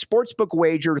BetMGM sportsbook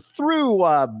wager through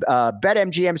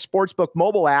BetMGM sportsbook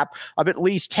mobile app of at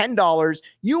least $10.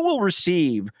 You will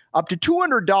receive up to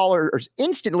 $200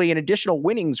 instantly in additional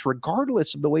winnings,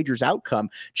 regardless of the wager's outcome.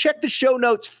 Check the show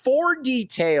notes for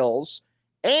details.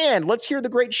 And let's hear the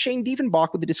great Shane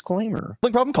Diefenbach with a disclaimer.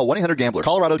 Problem? Call 1-800-GAMBLER.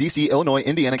 Colorado, D.C., Illinois,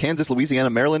 Indiana, Kansas,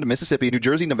 Louisiana, Maryland, Mississippi, New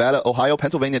Jersey, Nevada, Ohio,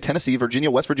 Pennsylvania, Tennessee, Virginia,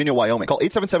 West Virginia, Wyoming. Call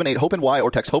 877-8-HOPE-NY or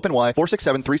text HOPE-NY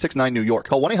 467-369 New York.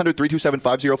 Call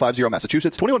 1-800-327-5050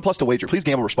 Massachusetts. 21 plus to wager. Please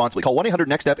gamble responsibly. Call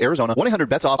 1-800-NEXT-STEP Arizona.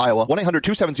 1-800-BETS-OFF Iowa.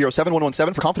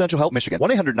 1-800-270-7117 for confidential help Michigan.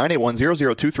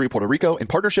 1-800-981-0023 Puerto Rico in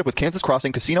partnership with Kansas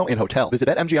Crossing Casino and Hotel. Visit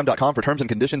BetMGM.com for terms and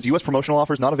conditions. U.S. promotional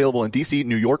offers not available in D.C.,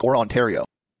 New York, or Ontario.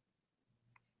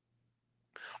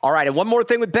 All right, and one more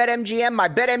thing with BetMGM. My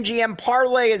BetMGM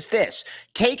parlay is this.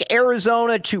 Take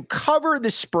Arizona to cover the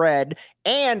spread,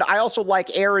 and I also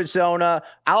like Arizona.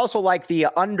 I also like the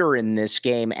under in this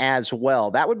game as well.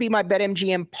 That would be my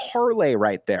BetMGM parlay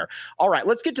right there. All right,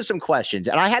 let's get to some questions.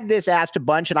 And I had this asked a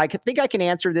bunch, and I think I can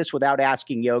answer this without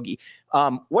asking Yogi.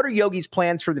 What are Yogi's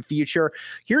plans for the future?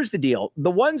 Here's the deal.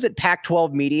 The ones at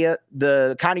Pac-12 Media,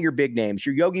 the kind of your big names,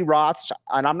 your Yogi Roths,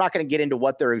 and I'm not going to get into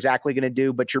what they're exactly going to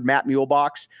do, but your Matt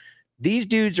Muehlbachs, these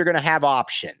dudes are going to have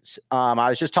options. I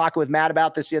was just talking with Matt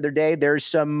about this the other day. There's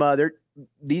some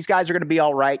these guys are going to be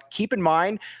all right. Keep in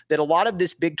mind that a lot of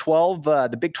this Big 12,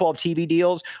 the Big 12 TV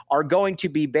deals are going to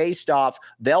be based off,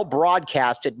 they'll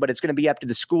broadcast it, but it's going to be up to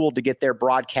the school to get their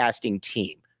broadcasting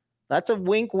team. That's a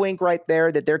wink right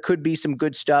there that there could be some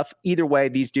good stuff. Either way,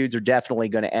 these dudes are definitely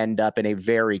going to end up in a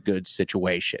very good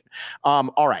situation.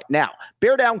 All right. Now,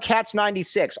 Bear Down Cats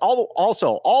 96.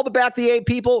 Also, all the Back the Eight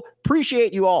people,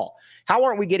 appreciate you all. How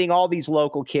aren't we getting all these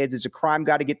local kids? It's a crime.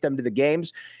 Got to get them to the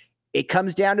games. It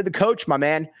comes down to the coach, my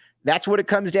man. That's what it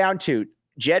comes down to.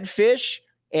 Jedd Fisch,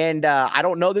 and I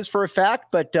don't know this for a fact,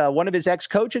 but one of his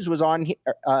ex-coaches was on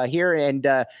here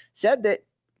and said that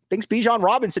thinks Bijan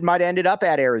Robinson might have ended up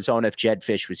at Arizona if Jedd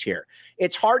Fisch was here.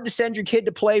 It's hard to send your kid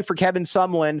to play for Kevin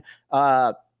Sumlin.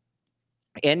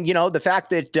 And, you know, the fact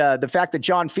that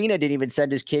John Fina didn't even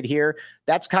send his kid here,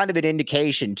 that's kind of an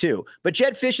indication too. But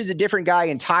Jedd Fisch is a different guy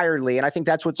entirely. And I think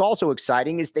that's what's also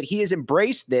exciting is that he has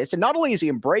embraced this. And not only has he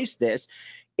embraced this,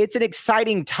 it's an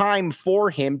exciting time for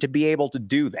him to be able to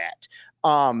do that.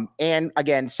 And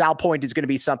again, Sal Point is going to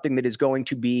be something that is going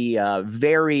to be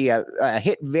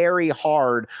hit very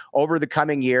hard over the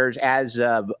coming years, as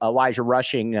Elijah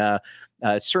Rushing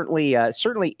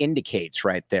certainly indicates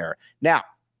right there. Now,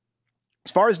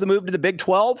 as far as the move to the Big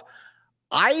 12,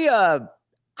 I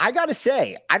got to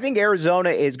say, I think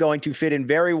Arizona is going to fit in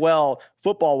very well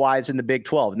football-wise in the Big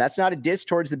 12. And that's not a diss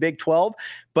towards the Big 12,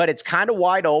 but it's kind of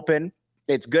wide open.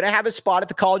 It's going to have a spot at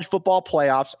the college football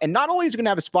playoffs. And not only is it going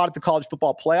to have a spot at the college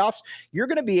football playoffs, you're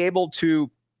going to be able to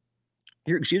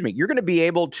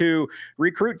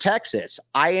recruit Texas.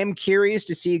 I am curious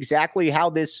to see exactly how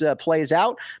this plays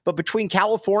out. But between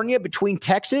California, between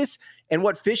Texas, and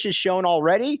what Fisch has shown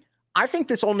already, I think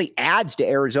this only adds to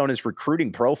Arizona's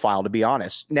recruiting profile, to be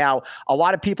honest. Now, a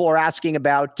lot of people are asking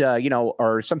about,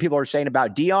 or some people are saying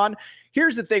about Dion.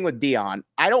 Here's the thing with Dion.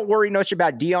 I don't worry much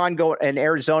about Dion and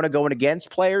Arizona going against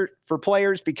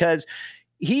players because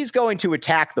he's going to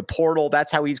attack the portal.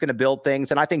 That's how he's going to build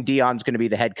things. And I think Dion's going to be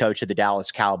the head coach of the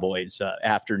Dallas Cowboys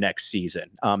after next season.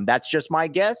 That's just my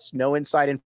guess. No inside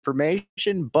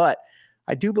information, but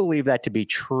I do believe that to be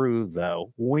true,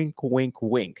 though. Wink, wink,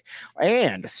 wink.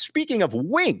 And speaking of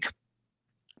wink,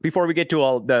 before we get to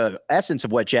the essence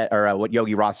of what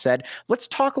Yogi Roth said, let's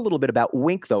talk a little bit about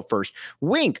Wink, though, first.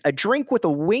 Wink, a drink with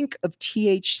a wink of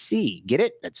THC. Get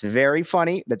it? That's very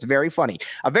funny. That's very funny.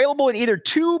 Available in either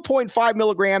 2.5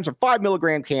 milligrams or 5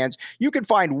 milligram cans. You can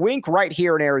find Wink right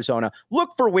here in Arizona.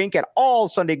 Look for Wink at all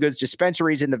Sunday Goods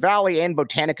dispensaries in the Valley and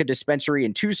Botanica Dispensary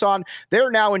in Tucson. They're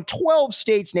now in 12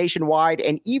 states nationwide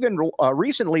and even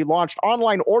recently launched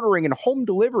online ordering and home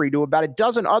delivery to about a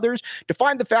dozen others. To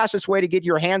find the fastest way to get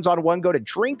your hands on one, go to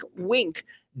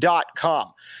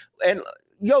drinkwink.com. And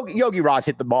Yogi Roth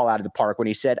hit the ball out of the park when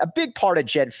he said a big part of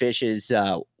Jedd Fisch is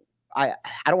I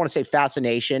don't want to say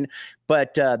fascination,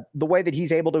 but the way that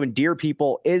he's able to endear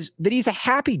people is that he's a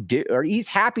happy dude, or he's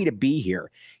happy to be here.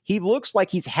 He looks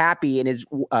like he's happy in his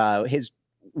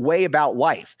way about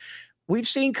life. We've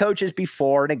seen coaches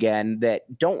before and again that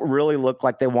don't really look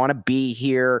like they want to be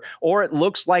here, or it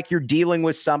looks like you're dealing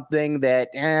with something that,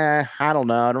 I don't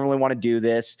know, I don't really want to do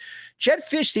this. Jedd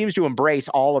Fisch seems to embrace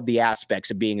all of the aspects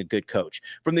of being a good coach,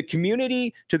 from the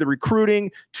community to the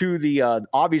recruiting to the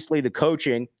obviously the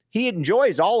coaching. He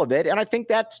enjoys all of it, and I think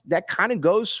that kind of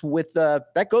goes with the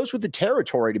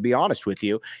territory, to be honest with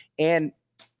you. And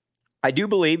I do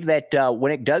believe that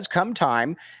when it does come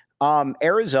time,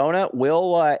 Arizona's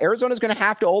going to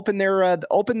have to open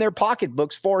their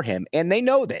pocketbooks for him. And they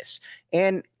know this.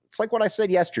 And it's like what I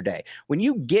said yesterday, when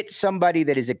you get somebody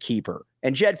that is a keeper,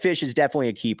 and Jedd Fisch is definitely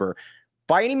a keeper,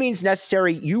 by any means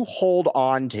necessary, you hold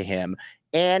on to him.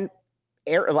 And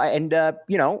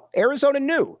Arizona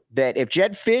knew that if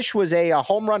Jedd Fisch was a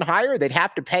home run hire, they'd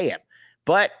have to pay him.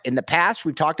 But in the past,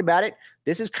 we've talked about it.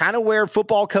 This is kind of where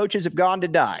football coaches have gone to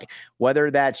die,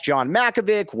 whether that's John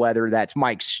Makovic, whether that's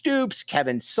Mike Stoops,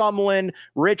 Kevin Sumlin,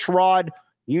 Rich Rod,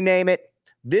 you name it.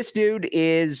 This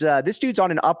dude's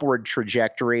on an upward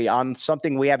trajectory on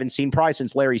something we haven't seen probably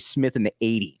since Larry Smith in the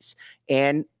 80s.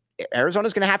 And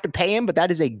Arizona's going to have to pay him, but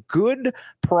that is a good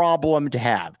problem to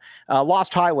have.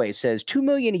 Lost Highway says $2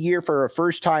 million a year for a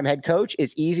first-time head coach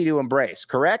is easy to embrace,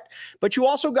 correct? But you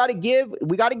also got to give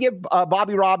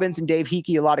Bobby Robbins and Dave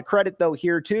Hickey a lot of credit, though,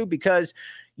 here too, because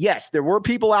yes, there were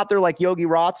people out there like Yogi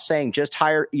Roth saying just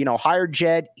hire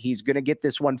Jedd. He's going to get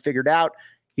this one figured out.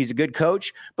 He's a good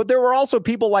coach. But there were also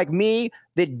people like me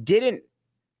that didn't,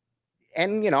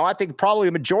 and I think probably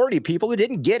a majority of people that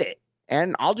didn't get it.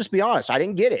 And I'll just be honest, I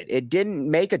didn't get it. It didn't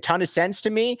make a ton of sense to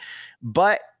me,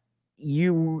 but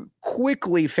you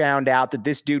quickly found out that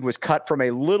this dude was cut from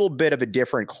a little bit of a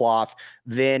different cloth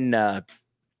than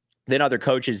other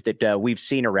coaches that we've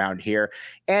seen around here.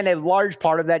 And a large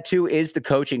part of that, too, is the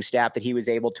coaching staff that he was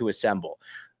able to assemble.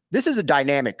 This is a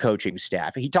dynamic coaching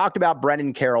staff. He talked about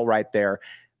Brendan Carroll right there.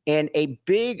 And a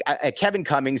big Kevin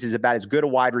Cummings is about as good a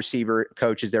wide receiver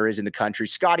coach as there is in the country.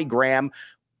 Scotty Graham,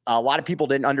 a lot of people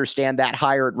didn't understand that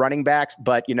hire at running backs,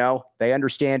 but, they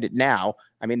understand it now.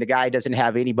 I mean, the guy doesn't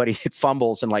have anybody that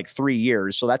fumbles in like 3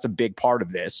 years, so that's a big part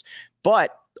of this. But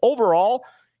overall,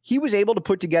 he was able to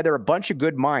put together a bunch of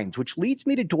good minds, which leads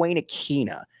me to Dwayne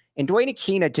Aquina. And Dwayne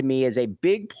Aquina, to me, is a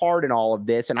big part in all of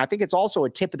this. And I think it's also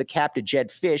a tip of the cap to Jedd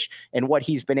Fisch and what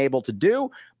he's been able to do.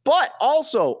 But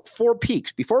also, Four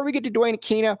Peaks. Before we get to Dwayne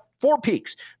Aquina, Four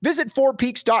Peaks. Visit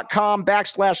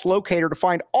fourpeaks.com/locator to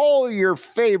find all your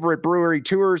favorite brewery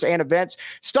tours and events.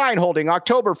 Stein Holding,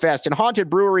 Oktoberfest, and Haunted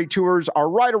Brewery tours are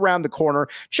right around the corner.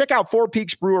 Check out Four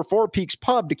Peaks Brewer, Four Peaks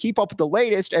Pub to keep up with the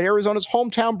latest at Arizona's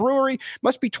hometown brewery.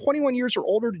 Must be 21 years or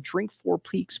older to drink Four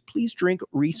Peaks. Please drink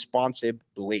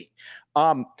responsibly.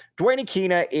 Dwayne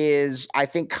Aquina is, I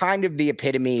think, kind of the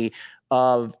epitome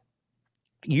of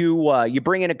you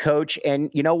bring in a coach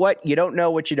and you know what? You don't know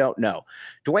what you don't know.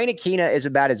 Dwayne Aquina is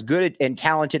about as good and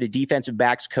talented a defensive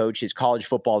backs coach as college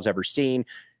football has ever seen.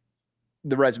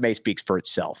 The resume speaks for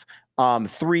itself.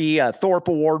 3 Thorpe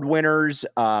Award winners,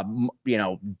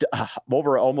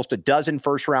 over almost a dozen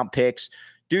first-round picks.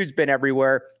 Dude's been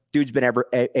everywhere. Dude's been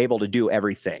able to do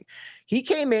everything. He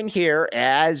came in here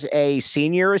as a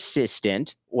senior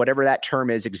assistant, whatever that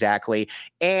term is exactly.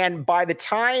 And by the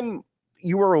time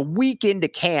you were a week into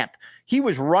camp, he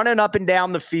was running up and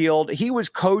down the field. He was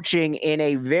coaching in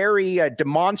a very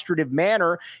demonstrative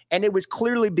manner, and it was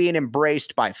clearly being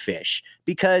embraced by Fisch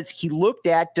because he looked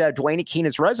at Dwayne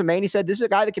Akina's resume and he said, this is a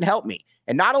guy that can help me.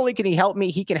 And not only can he help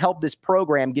me, he can help this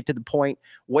program get to the point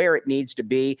where it needs to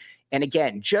be. And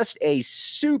again, just a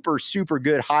super, super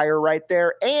good hire right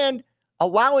there, and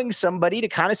allowing somebody to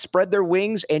kind of spread their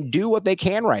wings and do what they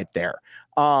can right there.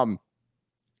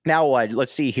 Now,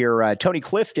 let's see here. Tony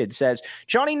Clifton says,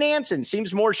 Johnny Nansen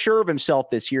seems more sure of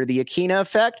himself this year. The Akina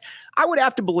effect? I would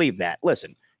have to believe that.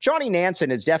 Listen, Johnny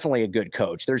Nansen is definitely a good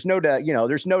coach. There's no doubt,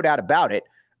 there's no doubt about it.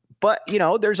 But,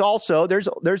 there's also,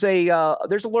 there's a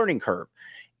learning curve.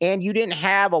 And you didn't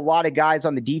have a lot of guys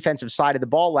on the defensive side of the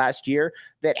ball last year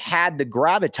that had the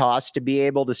gravitas to be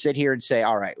able to sit here and say,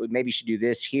 all right, maybe you should do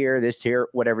this here,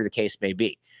 whatever the case may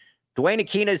be. Dwayne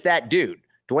Akina is that dude.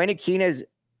 Dwayne Akina is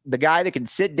the guy that can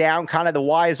sit down, kind of the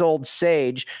wise old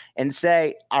sage, and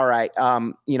say, all right,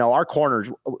 our corners,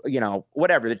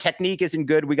 whatever. The technique isn't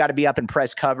good. We got to be up in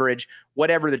press coverage,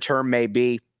 whatever the term may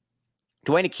be.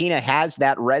 Dwayne Akina has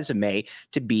that resume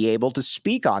to be able to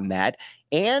speak on that.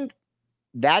 And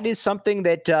that is something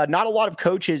that not a lot of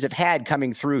coaches have had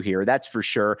coming through here. That's for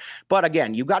sure. But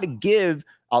again, you got to give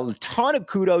a ton of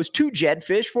kudos to Jedd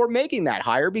Fisch for making that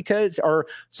hire or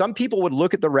some people would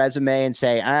look at the resume and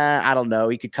say, I don't know,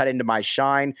 he could cut into my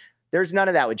shine. There's none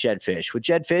of that with Jedd Fisch. With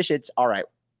Jedd Fisch, it's all right.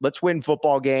 Let's win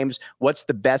football games. What's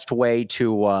the best way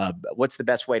to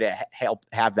help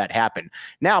have that happen?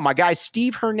 Now, my guy,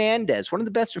 Steve Hernandez, one of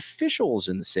the best officials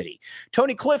in the city.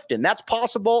 Tony Clifton, that's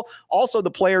possible. Also, the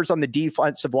players on the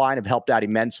defensive line have helped out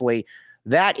immensely.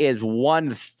 That is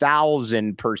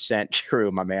 1,000%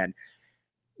 true, my man.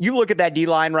 You look at that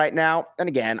D-line right now, and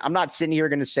again, I'm not sitting here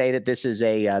going to say that this is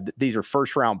these are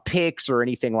first-round picks or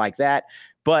anything like that,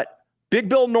 but Big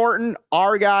Bill Norton,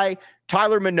 our guy,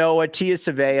 Tyler Manoa, Tia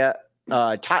Savea,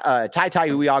 Tai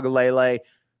Uiagalelei,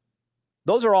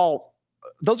 those are all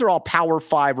Power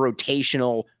 5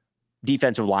 rotational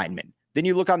defensive linemen. Then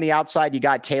you look on the outside, you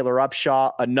got Taylor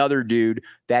Upshaw, another dude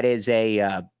that is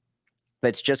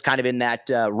that's just kind of in that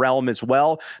realm as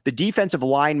well. The defensive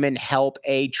linemen help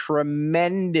a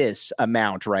tremendous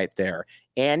amount right there.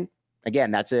 And again,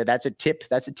 that's a tip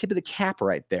of the cap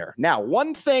right there. Now,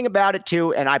 one thing about it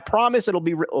too, and I promise it'll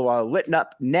be lit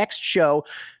up next show,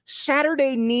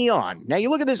 Saturday Neon. Now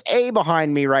you look at this A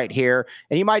behind me right here,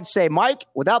 and you might say, Mike,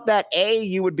 without that A,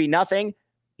 you would be nothing.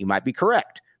 You might be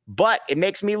correct. But it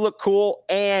makes me look cool,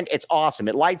 and it's awesome.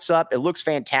 It lights up. It looks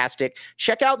fantastic.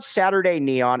 Check out Saturday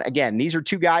Neon. Again, these are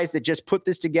two guys that just put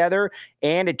this together,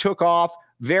 and it took off.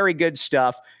 Very good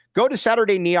stuff. Go to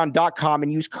SaturdayNeon.com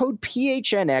and use code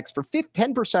PHNX for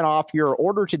 10% off your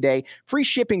order today. Free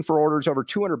shipping for orders over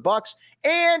 $200.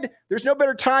 And there's no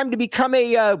better time to become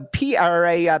a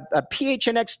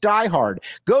PHNX diehard.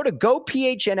 Go to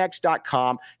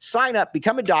gophnx.com, sign up,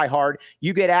 become a diehard.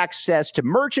 You get access to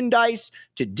merchandise,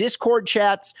 to Discord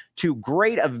chats, to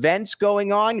great events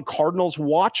going on, Cardinals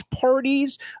watch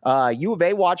parties, U of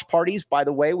A watch parties. By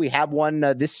the way, we have one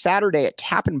this Saturday at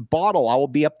Tap and Bottle. I will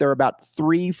be up there about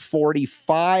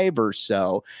 3:45 or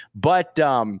so, but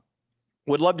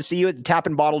would love to see you at the Tap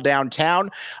and Bottle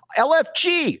downtown.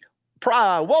 LFG,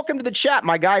 welcome to the chat,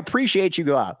 my guy. Appreciate you.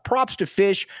 Props to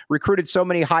Fisch. Recruited so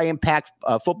many high-impact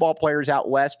football players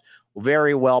out west.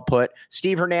 Very well put.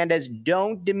 Steve Hernandez,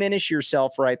 don't diminish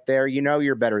yourself right there. You know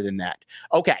you're better than that.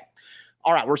 Okay.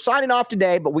 All right, we're signing off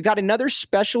today, but we got another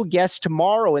special guest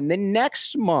tomorrow. And then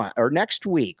next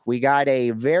week, we got a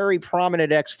very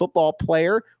prominent ex-football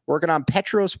player working on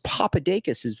Petros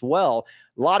Papadakis as well.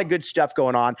 A lot of good stuff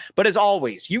going on. But as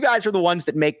always, you guys are the ones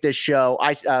that make this show.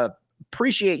 I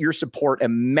appreciate your support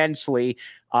immensely.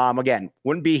 Again,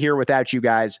 wouldn't be here without you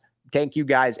guys. Thank you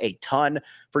guys a ton.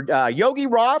 For Yogi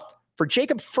Roth, for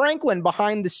Jacob Franklin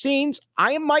behind the scenes,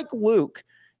 I am Mike Luke.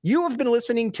 You have been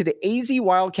listening to the AZ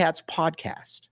Wildcats podcast.